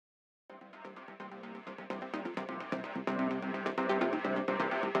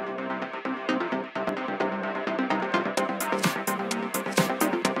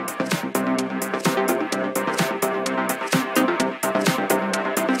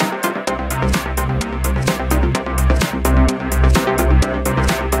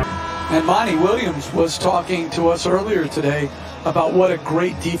Monty Williams was talking to us earlier today about what a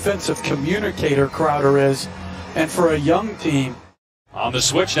great defensive communicator Crowder is, and for a young team. On the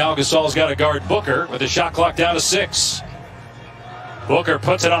switch now, Gasol's got to guard Booker with the shot clock down to 6. Booker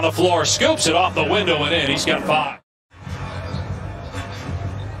puts it on the floor, scoops it off the window and in. He's got 5.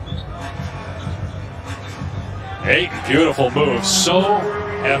 Ayton, beautiful move, so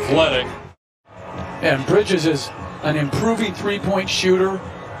athletic. And Bridges is an improving three-point shooter,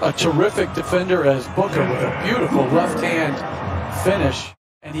 a terrific defender as Booker with a beautiful left-hand finish,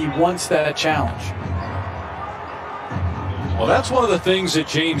 and he wants that challenge. Well, that's one of the things that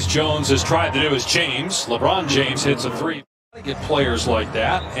James Jones has tried to do is James. LeBron James hits a 3. Get players like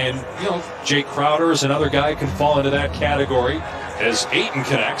that, and Jay Crowder is another guy who can fall into that category as Ayton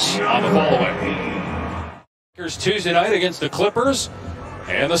connects on the fallaway. Lakers Tuesday night against the Clippers,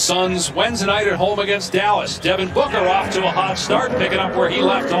 and the Suns Wednesday night at home against Dallas. Devin Booker off to a hot start, picking up where he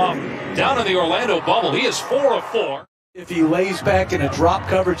left off down in the Orlando bubble. He is 4 of 4. If he lays back in a drop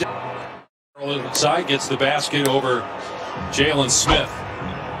coverage. Inside gets the basket over Jalen Smith,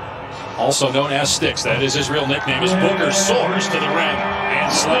 also known as Sticks. That is his real nickname. As Booker soars to the rim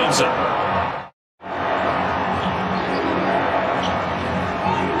and slams it.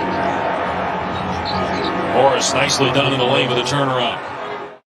 Morris nicely done in the lane with a turnaround.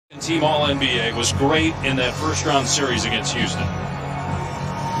 Team All-NBA was great in that first-round series against Houston.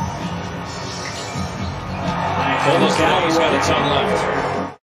 He's got a ton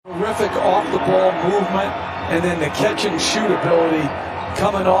left. Terrific off-the-ball movement, and then the catch-and-shoot ability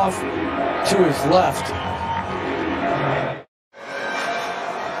coming off to his left.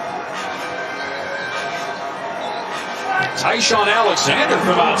 Tyshawn Alexander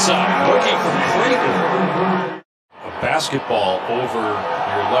from outside, rookie from Creighton. A basketball over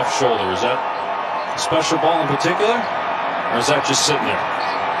your left shoulder. Is that a special ball in particular, or is that just sitting there?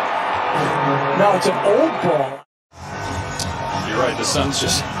 No, it's an old ball. You're right, the Suns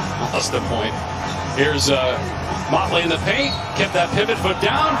just lost a point. Here's Motley in the paint, kept that pivot foot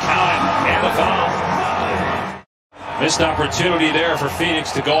down, count it, and the foul. Missed opportunity there for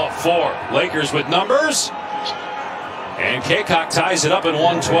Phoenix to go up 4. Lakers with numbers, and Kaycock ties it up in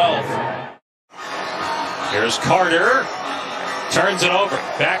 112. Here's Carter, turns it over.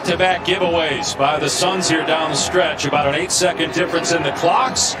 Back-to-back giveaways by the Suns here down the stretch. About an 8-second difference in the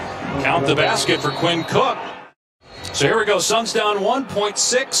clocks. Count the basket for Quinn Cook. So here we go, Suns down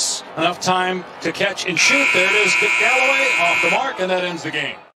 1.6. Enough time to catch and shoot. There it is, Dick Galloway off the mark, and that ends the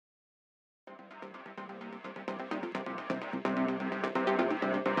game.